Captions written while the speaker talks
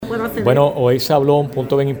puedo hacer. Bueno, hoy se habló un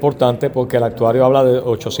punto bien importante porque el actuario habla de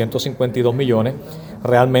 852 millones.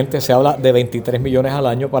 Realmente se habla de 23 millones al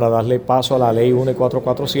año para darle paso a la ley 1 y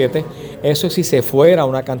 447. Eso es si se fuera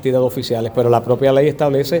una cantidad de oficiales, pero la propia ley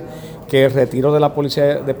establece que el retiro de la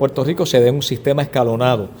policía de Puerto Rico se dé en un sistema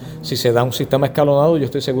escalonado. Si se da un sistema escalonado, yo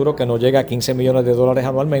estoy seguro que no llega a 15 millones de dólares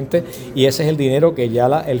anualmente, y ese es el dinero que ya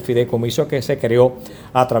el fideicomiso que se creó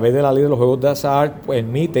a través de la ley de los juegos de azar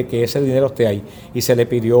permite que ese dinero esté ahí. Y se le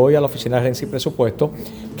pidió hoy a la Oficina de Gerencia y Presupuesto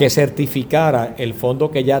que certificara el fondo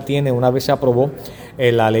que ya tiene una vez se aprobó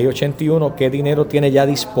la ley 81, qué dinero tiene ya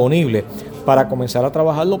disponible para comenzar a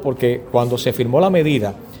trabajarlo, porque cuando se firmó la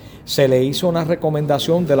medida se le hizo una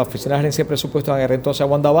recomendación de la Oficina de Gerencia y Presupuesto en entonces a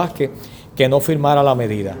Wanda Vázquez que no firmara la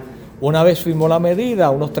medida. Una vez firmó la medida,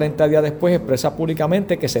 unos 30 días después expresa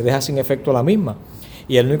públicamente que se deja sin efecto la misma.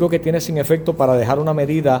 Y el único que tiene sin efecto para dejar una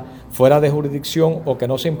medida fuera de jurisdicción o que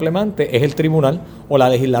no se implemente es el tribunal o la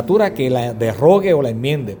legislatura que la derrogue o la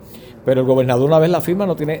enmiende. Pero el gobernador, una vez la firma,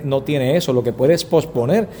 no tiene eso. Lo que puede es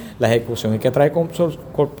posponer la ejecución. ¿Y qué trae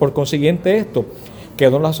por consiguiente esto? Que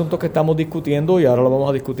son los asuntos que estamos discutiendo, y ahora lo vamos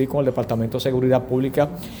a discutir con el Departamento de Seguridad Pública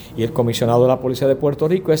y el comisionado de la Policía de Puerto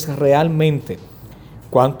Rico, es realmente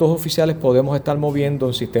cuántos oficiales podemos estar moviendo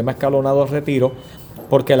en sistema escalonado al retiro,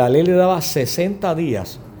 porque la ley le daba 60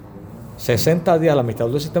 días al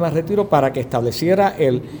administrador del sistema de retiro para que estableciera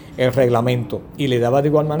el reglamento, y le daba de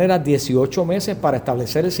igual manera 18 meses para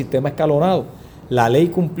establecer el sistema escalonado. La ley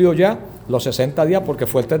cumplió ya los 60 días porque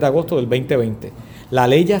fue el 3 de agosto del 2020. La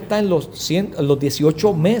ley ya está en los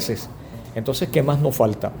 18 meses. Entonces, ¿qué más nos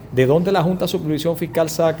falta? ¿De dónde la Junta de Supervisión Fiscal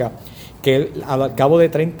saca que al cabo de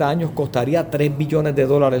 30 años costaría 3 billones de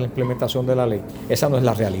dólares la implementación de la ley? Esa no es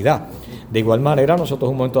la realidad. De igual manera, nosotros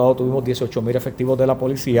en un momento dado tuvimos 18,000 efectivos de la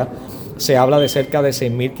policía. Se habla de cerca de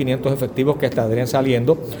 6,500 efectivos que estarían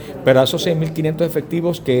saliendo, pero a esos 6,500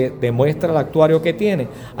 efectivos que demuestra el actuario que tiene,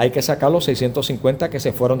 hay que sacar los 650 que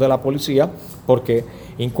se fueron de la policía porque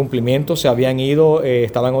incumplimientos se habían ido,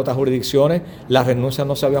 estaban en otras jurisdicciones, las renuncias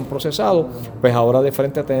no se habían procesado. Pues ahora de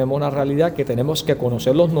frente tenemos una realidad que tenemos que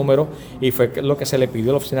conocer los números, y fue lo que se le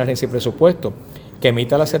pidió a la Oficina de Gerencia y Presupuesto, que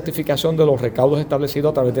emita la certificación de los recaudos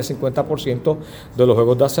establecidos a través del 50% de los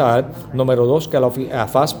juegos de azar. Número 2, que la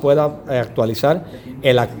AFAS pueda actualizar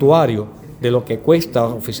el actuario de lo que cuesta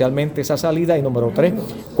oficialmente esa salida. Y número 3,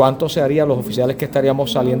 cuánto se harían los oficiales que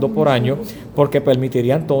estaríamos saliendo por año, porque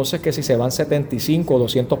permitiría entonces que si se van 75 o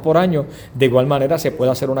 200 por año, de igual manera se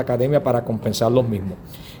puede hacer una academia para compensar los mismos.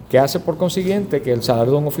 Que hace por consiguiente que el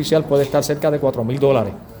salario de un oficial puede estar cerca de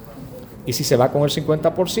 $4,000. Y si se va con el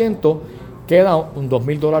 50%, queda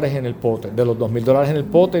 $2,000 en el pote. De los $2,000 en el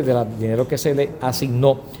pote y del dinero que se le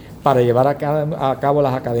asignó para llevar a cabo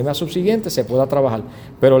las academias subsiguientes, se pueda trabajar.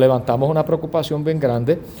 Pero levantamos una preocupación bien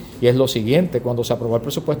grande, y es lo siguiente: cuando se aprobó el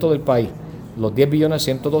presupuesto del país, los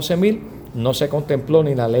 10,112,000, no se contempló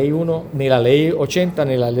ni la ley 1, ni la ley 80,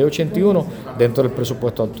 ni la ley 81 dentro del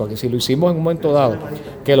presupuesto actual. Y si lo hicimos en un momento dado,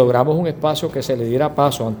 que logramos un espacio que se le diera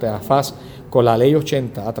paso ante AFAS con la ley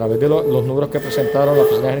 80, a través de los números que presentaron la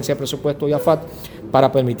Oficina de Gerencia de Presupuesto y AFAT,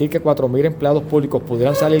 para permitir que 4,000 empleados públicos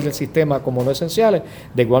pudieran salir del sistema como no esenciales,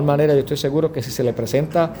 de igual manera yo estoy seguro que si se le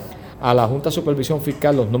presenta a la Junta de Supervisión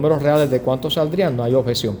Fiscal los números reales de cuánto saldrían, no hay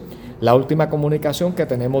objeción. La última comunicación que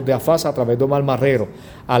tenemos de AFAS a través de Omar Marrero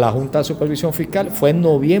a la Junta de Supervisión Fiscal fue en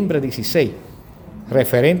noviembre 16,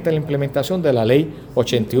 referente a la implementación de la ley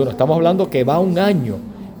 81. Estamos hablando que va un año,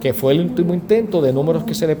 que fue el último intento de números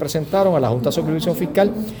que se le presentaron a la Junta de Supervisión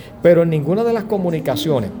Fiscal, pero en ninguna de las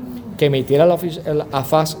comunicaciones que emitiera la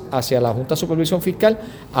AFAS hacia la Junta de Supervisión Fiscal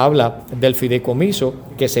habla del fideicomiso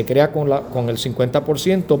que se crea con el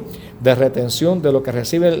 50% de retención de lo que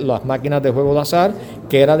reciben las máquinas de juego de azar,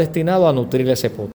 que era destinado a nutrir ese pote.